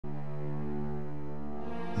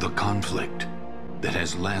The conflict that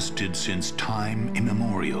has lasted since time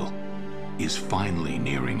immemorial is finally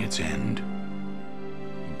nearing its end.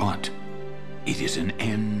 But it is an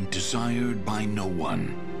end desired by no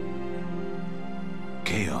one.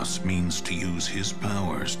 Chaos means to use his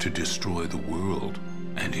powers to destroy the world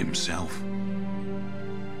and himself.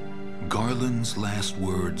 Garland's last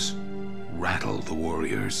words rattle the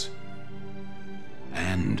warriors.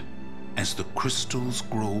 And as the crystals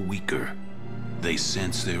grow weaker, they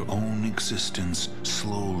sense their own existence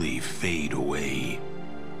slowly fade away.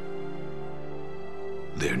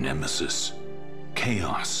 Their nemesis,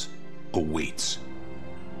 Chaos, awaits.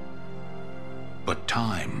 But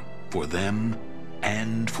time for them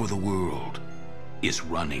and for the world is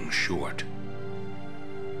running short.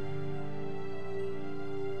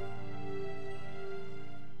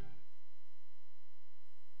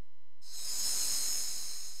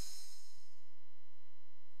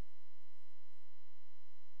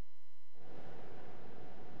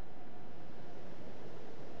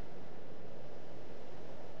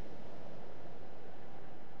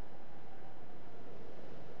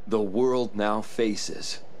 The world now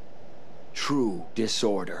faces true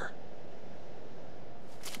disorder.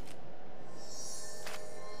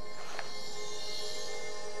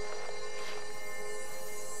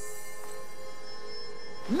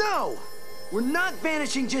 No! We're not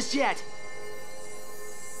vanishing just yet!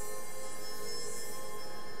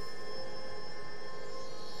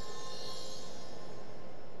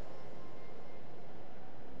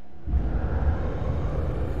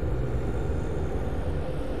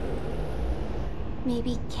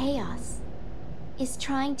 Maybe Chaos is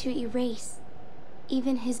trying to erase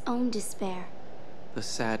even his own despair. The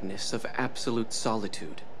sadness of absolute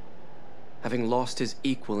solitude, having lost his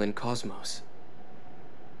equal in Cosmos.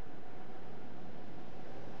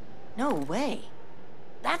 No way.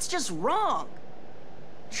 That's just wrong.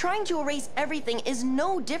 Trying to erase everything is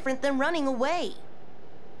no different than running away.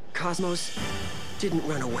 Cosmos didn't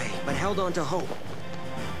run away, but held on to hope.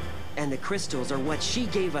 And the crystals are what she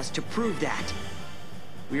gave us to prove that.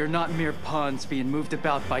 We are not mere pawns being moved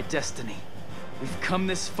about by destiny. We've come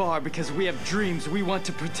this far because we have dreams we want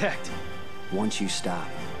to protect. Once you stop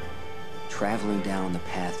traveling down the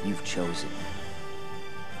path you've chosen,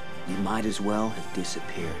 you might as well have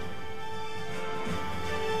disappeared.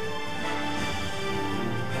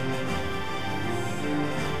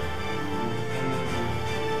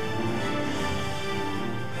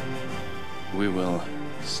 We will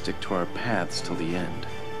stick to our paths till the end.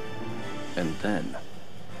 And then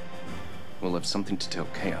we'll have something to tell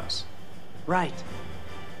Chaos. Right.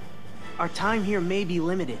 Our time here may be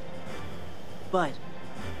limited, but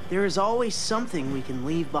there is always something we can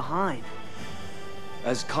leave behind.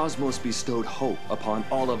 As Cosmos bestowed hope upon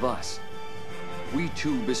all of us, we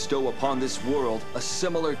too bestow upon this world a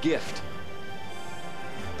similar gift.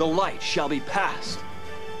 The light shall be passed.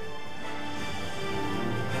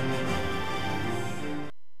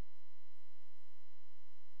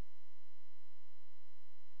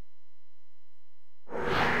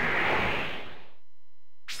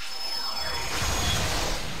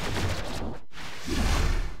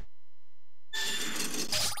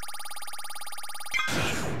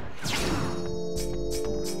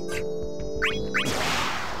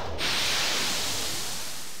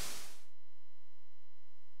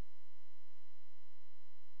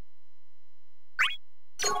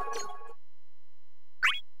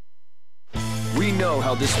 We know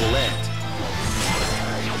how this will end.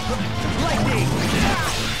 Lightning!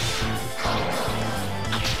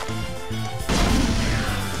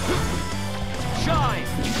 Shine!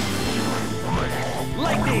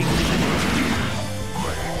 Lightning!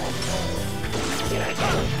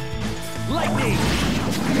 Lightning!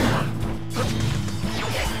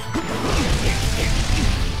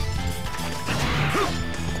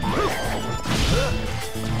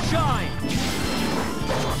 Shine!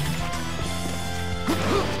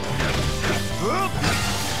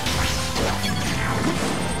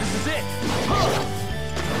 This is it!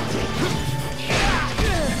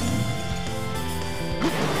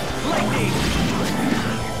 Lightning!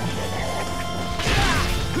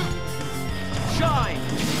 Shine!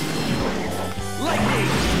 Lightning!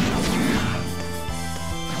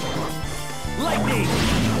 Lightning!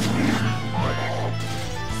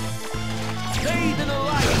 Bathe in the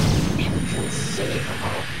light!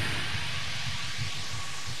 Inconceivable!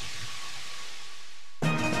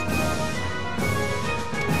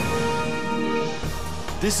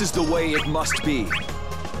 This is the way it must be.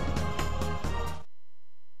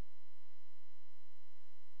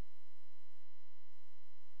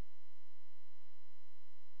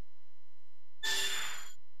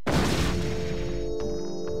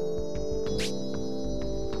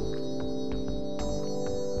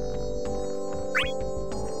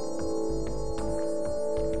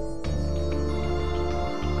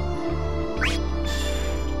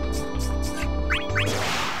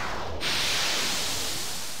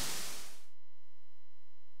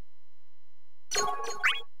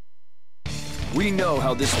 We know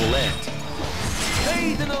how this will end.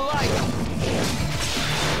 Bathe in the light!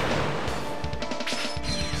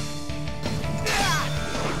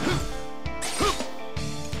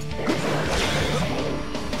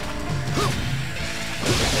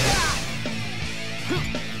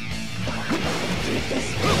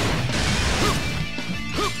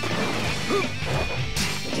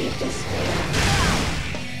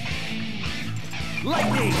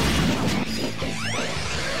 Lightning!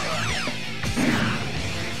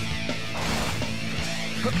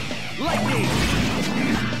 Lightning!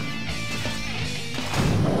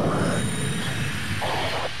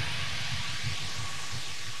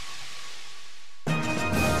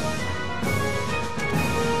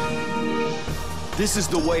 This is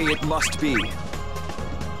the way it must be.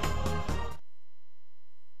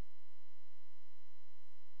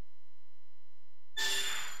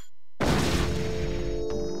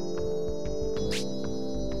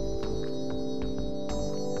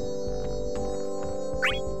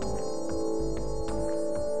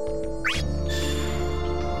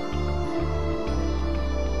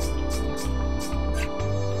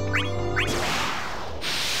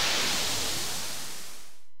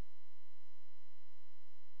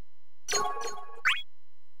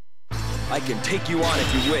 I can take you on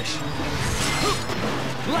if you wish.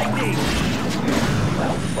 Lightning!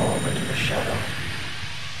 Now fall into the shadow.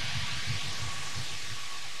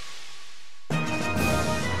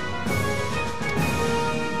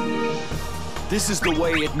 This is the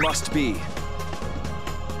way it must be.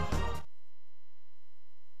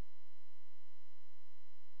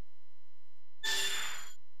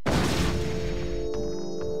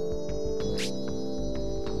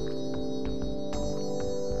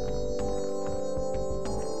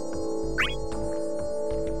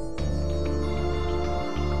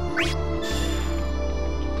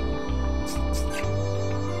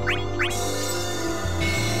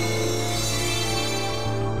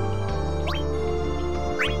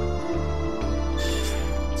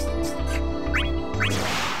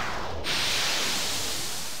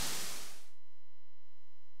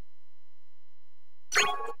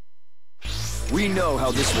 We know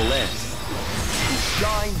how this will end.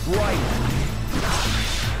 Shine bright!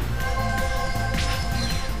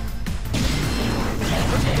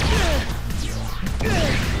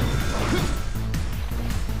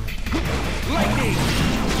 Lightning!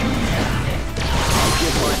 I'll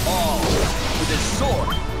give my all with this sword.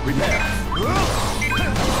 Prepare.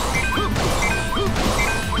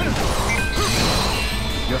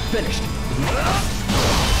 You're finished.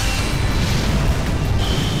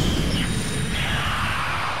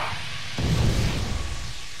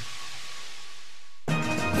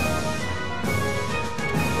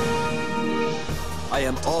 I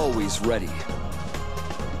am always ready.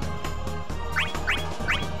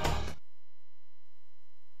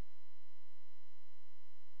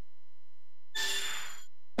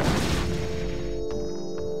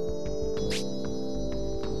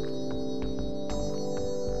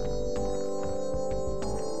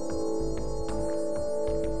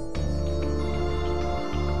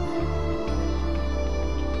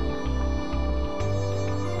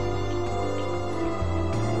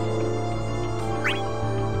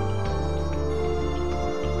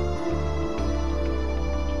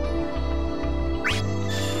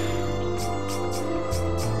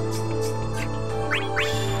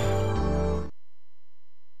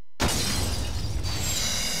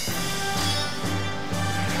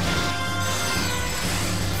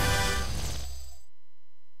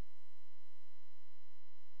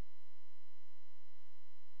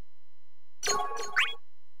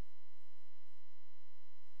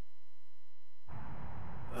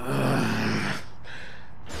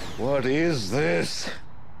 What is this?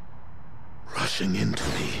 Rushing into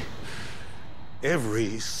me.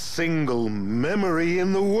 Every single memory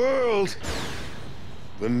in the world.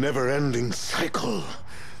 The never-ending cycle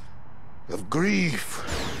of grief.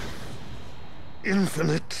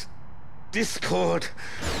 Infinite discord.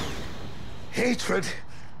 Hatred.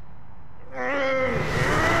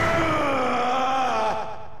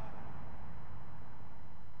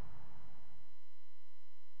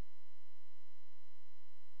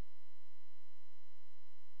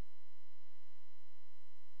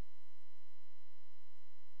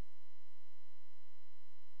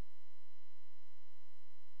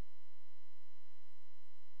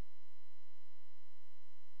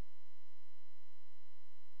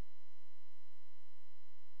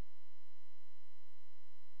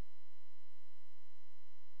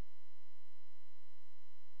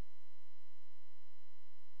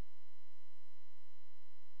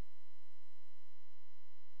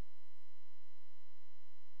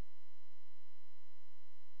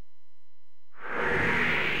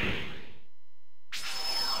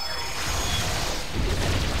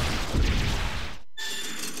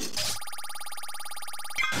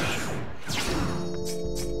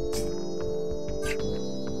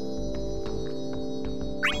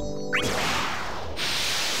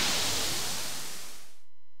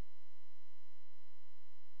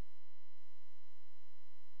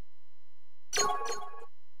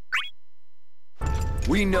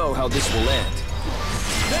 We know how this will end.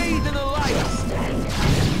 Bathe in the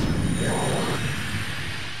light!